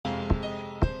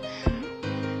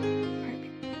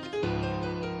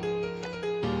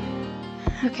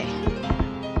Okay.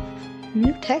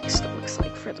 New text, it looks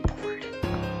like, for the board.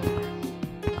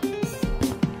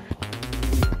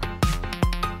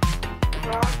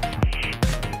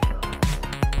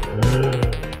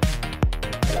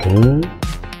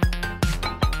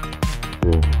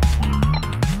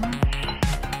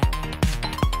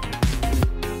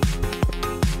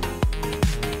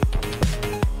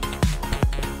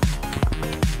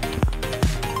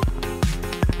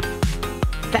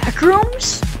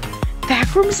 Backrooms?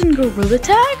 Backrooms and Gorilla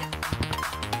Tag?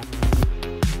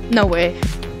 No way.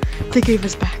 They gave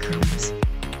us backrooms.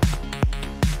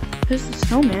 Who's the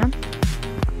snowman?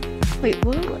 Wait,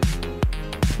 what?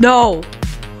 No!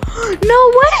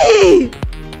 No way!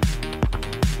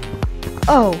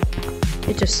 Oh.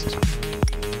 It just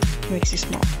makes you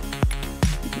small.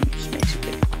 It just makes you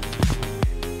big.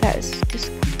 That is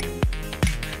disappointing.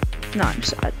 No, I'm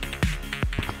sad.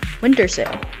 Winter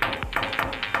sale.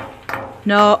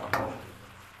 No.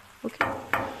 Okay.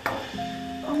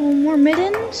 Oh, more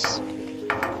mittens?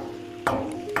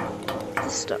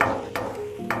 This stuff.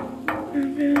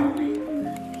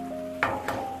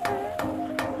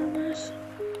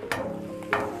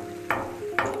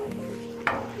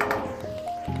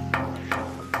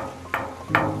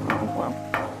 Oh, well.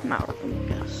 I'm out of them,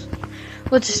 I guess.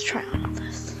 Let's just try on all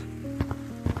this.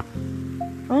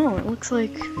 Oh, it looks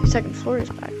like the second floor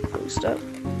is back closed up.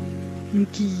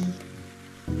 Okay.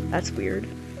 That's weird.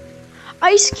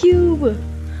 Ice cube!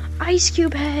 Ice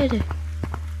cube head!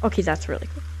 Okay, that's really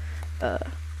cool.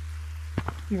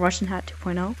 Russian hat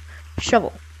 2.0.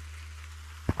 Shovel.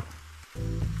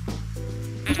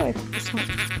 Okay, this one.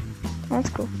 Oh, that's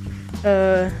cool.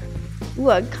 Ooh,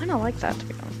 I kinda like that, to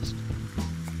be honest.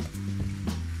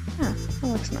 Yeah, that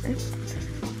looks nice.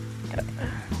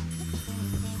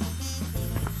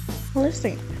 Well, this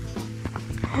thing.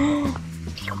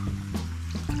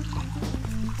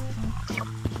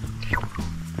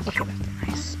 Okay, that's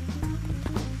nice.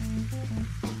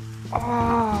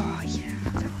 Oh, yeah,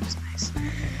 that looks nice.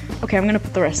 Okay, I'm gonna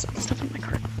put the rest of the stuff in my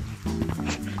cart.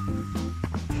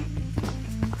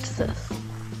 What's this?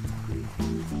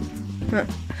 Huh.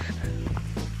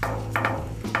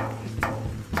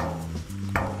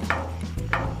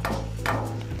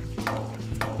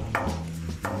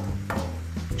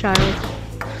 Child.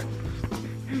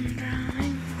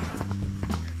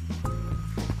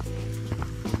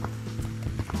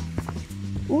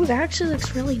 Ooh, that actually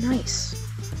looks really nice.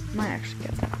 Might actually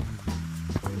get that.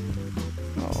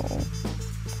 Oh,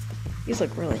 these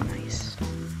look really nice.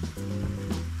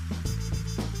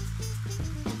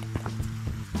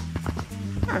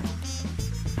 Huh.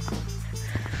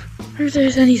 Or if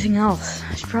there's anything else,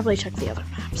 I should probably check the other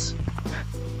maps.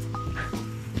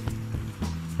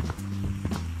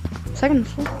 Second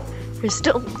floor. There's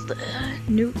still the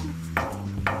new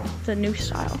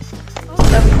style.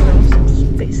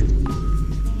 Oh, basically.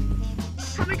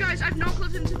 Hey guys, I've not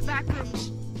clipped into the back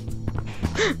rooms.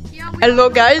 Yeah, hello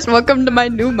guys, welcome to my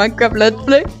new Minecraft Let's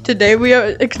Play. Today we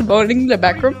are exploring the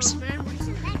backrooms.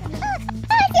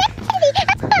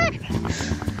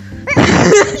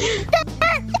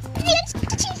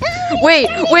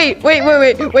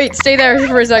 Wait, stay there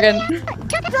for a second.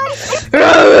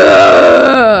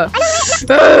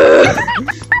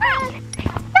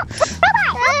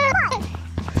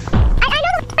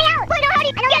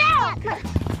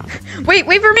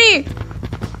 Wait for me!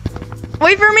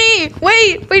 Wait for me!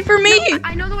 Wait for me! No,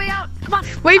 I know the way out. Come on.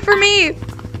 Wait for me!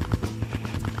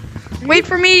 Wait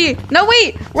for me! No,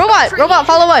 wait! Robot,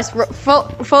 follow us!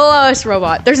 Follow us,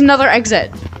 robot. There's another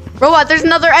exit. Robot, there's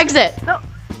another exit! No,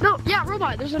 yeah,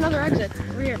 robot, there's another exit.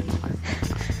 Over here.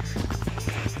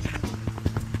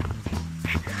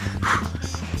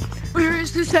 Where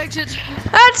is this exit?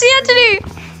 That's the entity!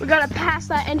 We gotta pass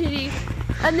that entity.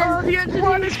 And then the entity,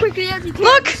 run as quickly as you can.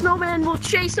 Look! The snowman will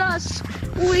chase us.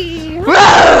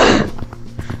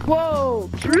 Whoa!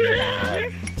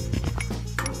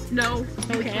 No,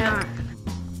 you can't.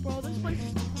 Bro, this place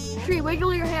is... Tree,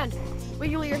 wiggle your hand.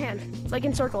 Wiggle your hand. Like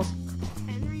in circles.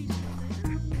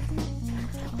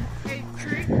 Hey,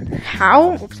 Tree.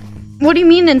 How? What do you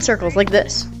mean in circles? Like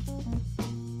this?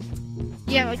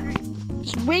 Yeah, like...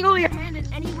 Just wiggle your hand in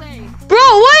any way. Bro,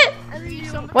 what?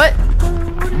 What?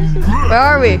 What is this? Where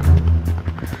are we?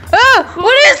 Ah!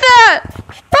 What is that?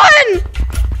 Run!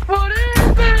 What is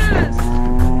this?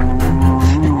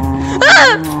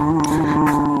 Ah!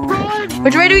 Run!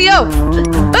 Which way do we go?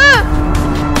 Ah!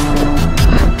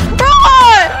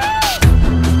 Robot!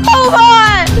 Hold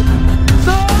on!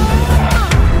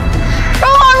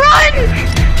 Robot, run!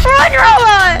 Run,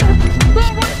 robot!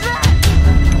 What is that?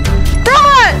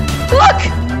 Robot! Look!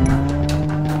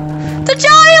 The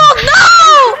child! No!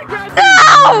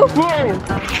 No!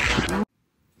 No!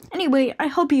 Anyway, I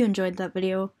hope you enjoyed that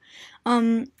video.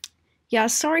 Yeah,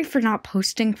 sorry for not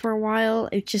posting for a while.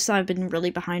 It's just I've been really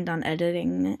behind on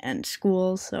editing and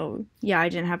school, so yeah, I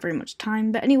didn't have very much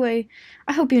time. But anyway,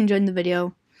 I hope you enjoyed the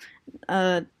video.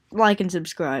 Like and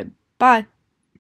subscribe. Bye!